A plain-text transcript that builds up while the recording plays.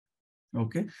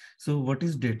Okay, so what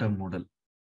is data model?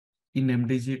 In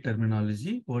MDG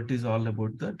terminology, what is all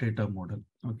about the data model?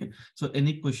 Okay, so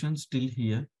any questions still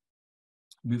here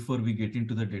before we get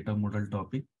into the data model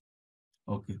topic?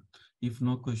 Okay, if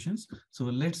no questions, so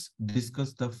let's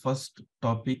discuss the first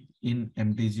topic in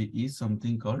MDG is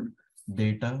something called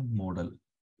data model.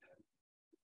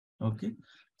 Okay,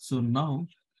 so now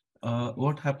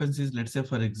what happens is, let's say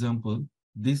for example,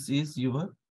 this is your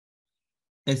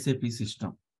SAP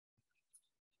system.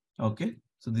 Okay,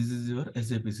 so this is your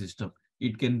SAP system.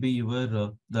 It can be your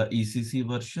the ECC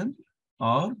version,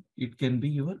 or it can be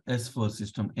your S4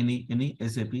 system, any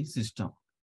SAP system.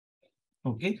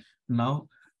 Okay, now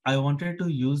I wanted to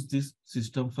use this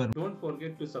system for. Don't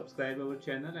forget to subscribe our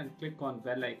channel and click on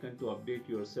bell icon to update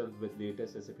yourself with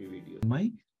latest SAP videos.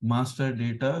 My master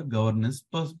data governance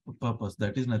purpose.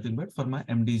 That is nothing but for my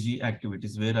MDG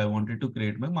activities where I wanted to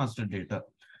create my master data.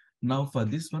 Now for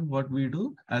this one, what we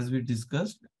do, as we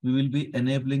discussed, we will be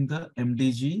enabling the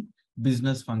MDG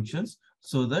business functions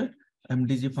so that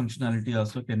MDG functionality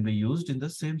also can be used in the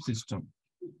same system.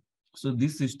 So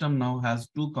this system now has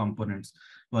two components.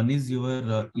 One is your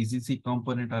ECC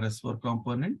component or S4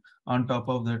 component. On top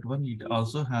of that one, it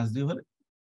also has your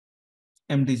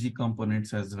MDG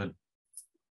components as well.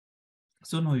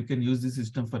 So now you can use the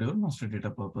system for your master data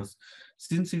purpose.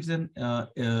 Since it's an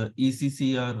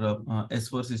ECC or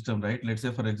S4 system, right? Let's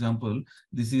say, for example,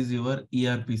 this is your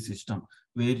ERP system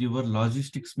where your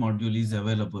logistics module is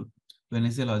available. When I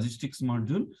say logistics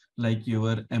module, like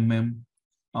your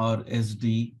or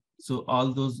SD, so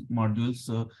all those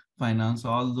modules, finance,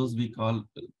 all those we call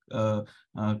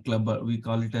we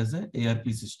call it as a ARP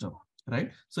system,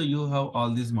 right? So you have all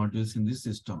these modules in this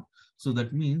system. So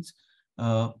that means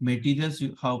materials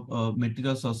you have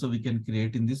materials also we can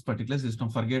create in this particular system.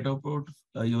 Forget about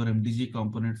your MDG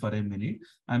component for a minute.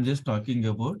 I'm just talking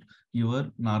about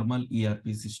your normal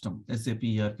ERP system, SAP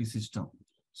ERP system.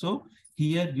 So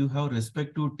here you have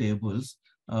respective tables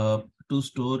to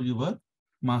store your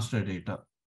master data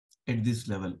at this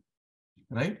level,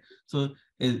 right? So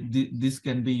this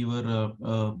can be your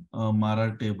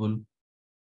Mara table,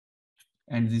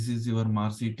 and this is your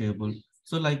Marcy table.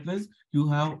 So likewise, you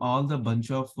have all the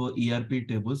bunch of ERP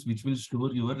tables which will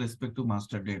store your respective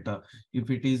master data. If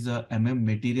it is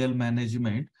material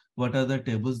management, what are the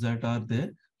tables that are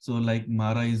there? So like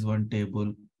Mara is one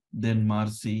table, then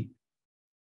Marcy,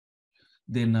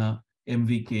 then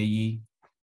MVKE,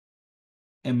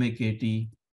 MAKT,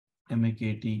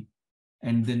 MAKT,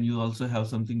 and then you also have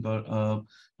something called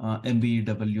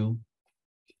MBEW,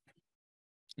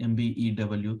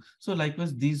 MBEW. So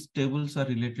likewise, these tables are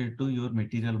related to your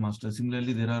material master.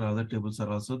 Similarly, there are other tables are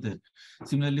also there.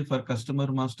 Similarly, for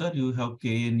customer master, you have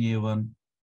KNA1.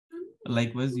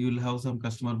 Likewise, you will have some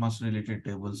customer master related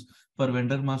tables. For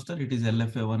vendor master, it is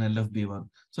LFA1, LFB1.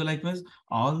 So likewise,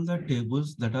 all the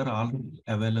tables that are all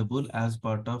available as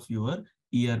part of your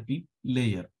ERP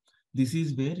layer. This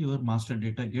is where your master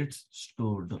data gets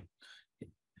stored.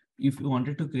 If you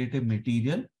wanted to create a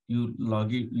material, you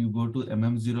log it, you go to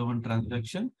MM01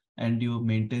 transaction and you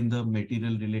maintain the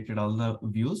material related all the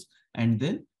views, and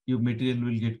then your material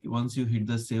will get, once you hit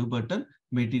the save button,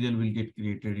 material will get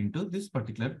created into this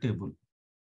particular table.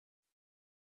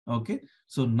 Okay,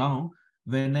 so now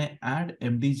when I add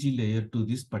MDG layer to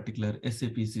this particular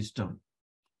SAP system,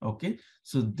 okay,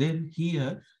 so then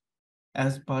here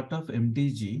as part of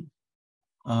MDG,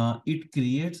 it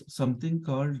creates something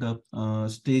called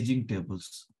staging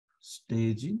tables.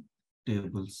 Staging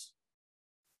tables.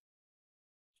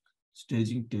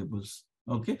 Staging tables.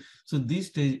 Okay. So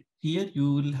these here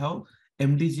you will have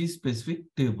MDG specific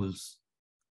tables.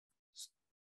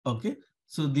 Okay.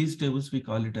 So these tables we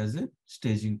call it as a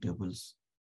staging tables.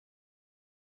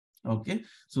 Okay,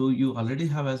 so you already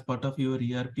have as part of your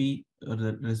ERP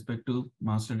respect to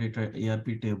master data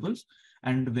ERP tables.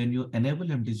 And when you enable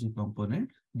MDG component,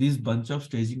 these bunch of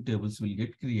staging tables will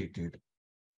get created.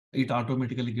 It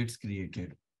automatically gets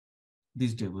created,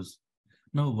 these tables.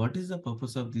 Now, what is the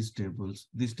purpose of these tables,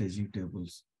 these staging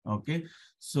tables? Okay,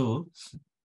 so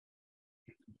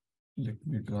let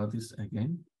me draw this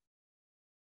again.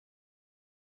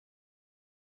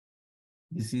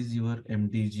 This is your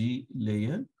MDG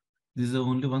layer. This is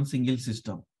only one single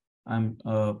system.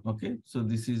 Okay. So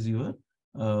this is your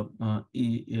ERP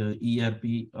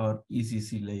or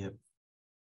ECC layer.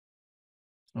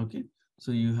 Okay.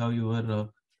 So you have your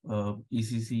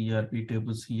ECC ERP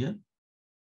tables here,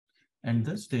 and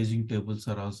the staging tables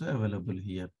are also available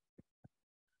here.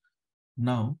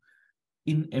 Now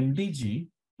in MDG,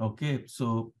 okay.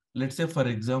 So let's say, for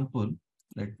example,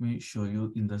 let me show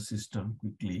you in the system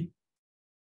quickly.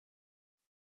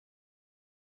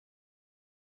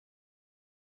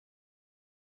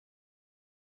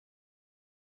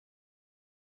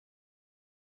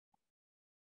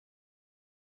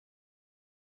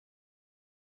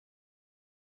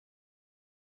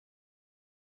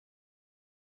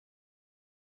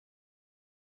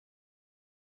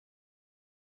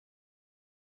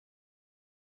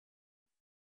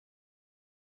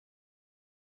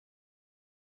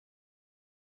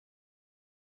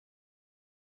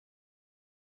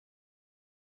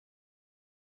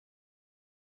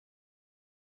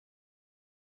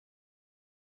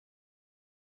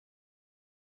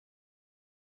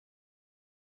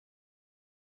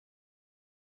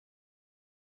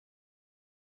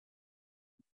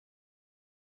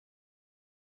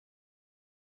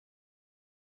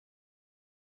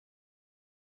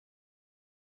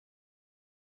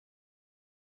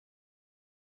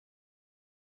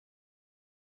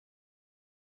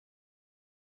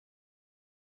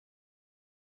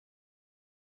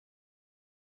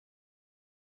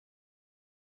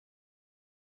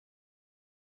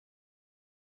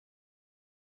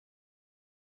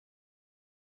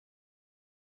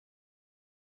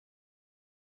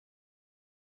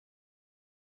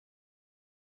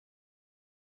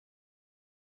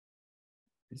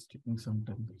 It's taking some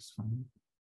time, that's fine.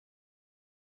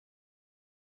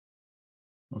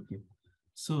 Okay.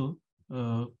 So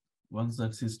once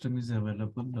that system is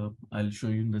available, I'll show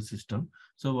you in the system.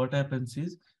 So what happens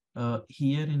is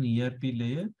here in ERP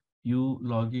layer, you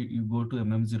log in, you go to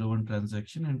MM01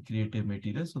 transaction and create a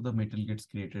material. So the material gets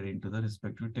created into the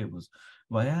respective tables.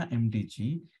 Via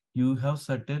MDG, you have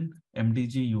certain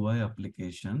MDG UI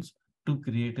applications to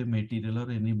create a material or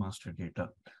any master data.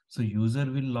 So user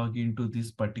will log into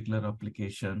this particular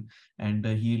application and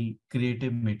he'll create a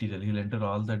material. He'll enter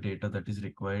all the data that is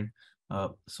required.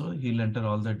 So he'll enter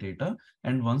all the data,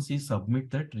 and once he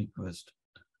submit that request.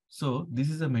 So this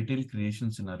is a material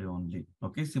creation scenario only.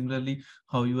 Okay. Similarly,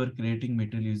 how you are creating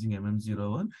material using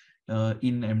MM01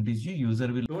 in MDG, user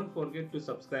will Don't forget to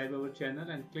subscribe our channel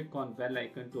and click on bell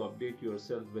icon to update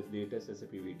yourself with latest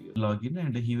SAP videos. log in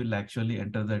and he will actually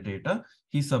enter the data.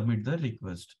 He submit the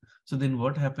request. So then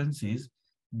what happens is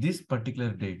this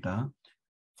particular data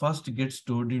first gets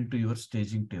stored into your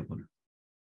staging table.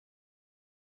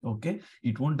 Okay,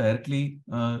 it won't directly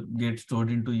get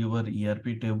stored into your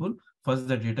ERP table. First,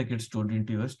 the data gets stored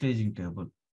into your staging table.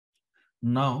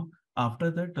 Now,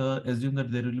 after that, assume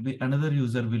that there will be another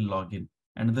user will log in.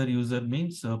 Another user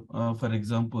means, for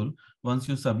example, once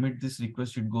you submit this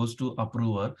request, it goes to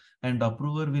approver, and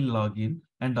approver will log in,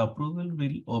 and approval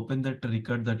will open that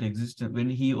record that exists. When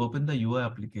he open the UI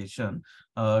application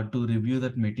to review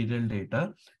that material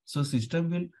data, so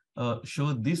system will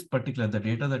show this particular, the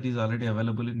data that is already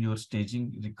available in your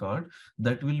staging record,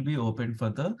 that will be opened for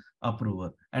the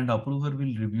approver, and approver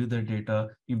will review the data.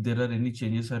 If there are any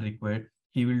changes are required,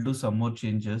 he will do some more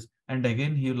changes, and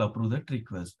again he will approve that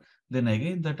request. Then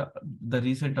again that the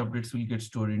recent updates will get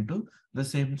stored into the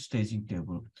same staging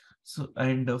table. So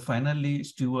and finally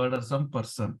steward or some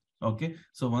person. Okay,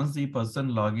 so once the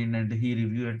person log in and he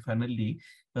review, and finally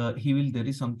he will, there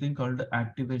is something called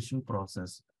activation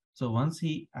process. So once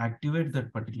he activate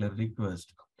that particular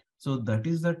request, so that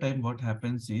is the time what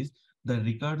happens is the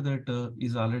record that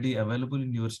is already available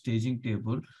in your staging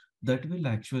table, that will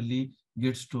actually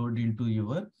get stored into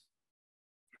your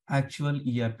actual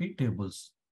ERP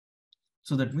tables.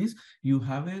 So that means you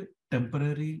have a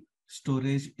temporary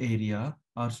storage area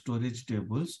or storage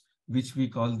tables, which we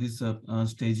call this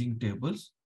staging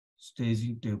tables,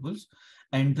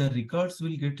 and the records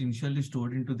will get initially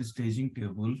stored into the staging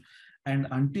table. And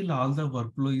until all the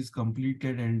workflow is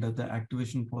completed and the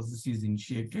activation process is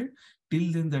initiated,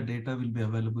 till then the data will be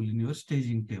available in your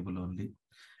staging table only.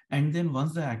 And then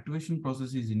once the activation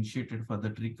process is initiated for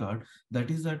that record,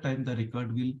 that is the time the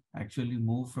record will actually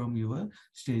move from your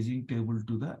staging table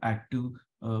to the active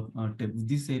table.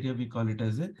 This area we call it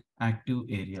as a active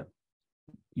area.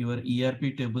 Your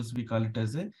ERP tables, we call it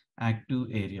as a active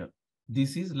area.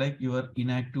 This is like your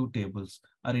inactive tables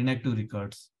or inactive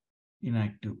records.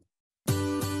 Inactive.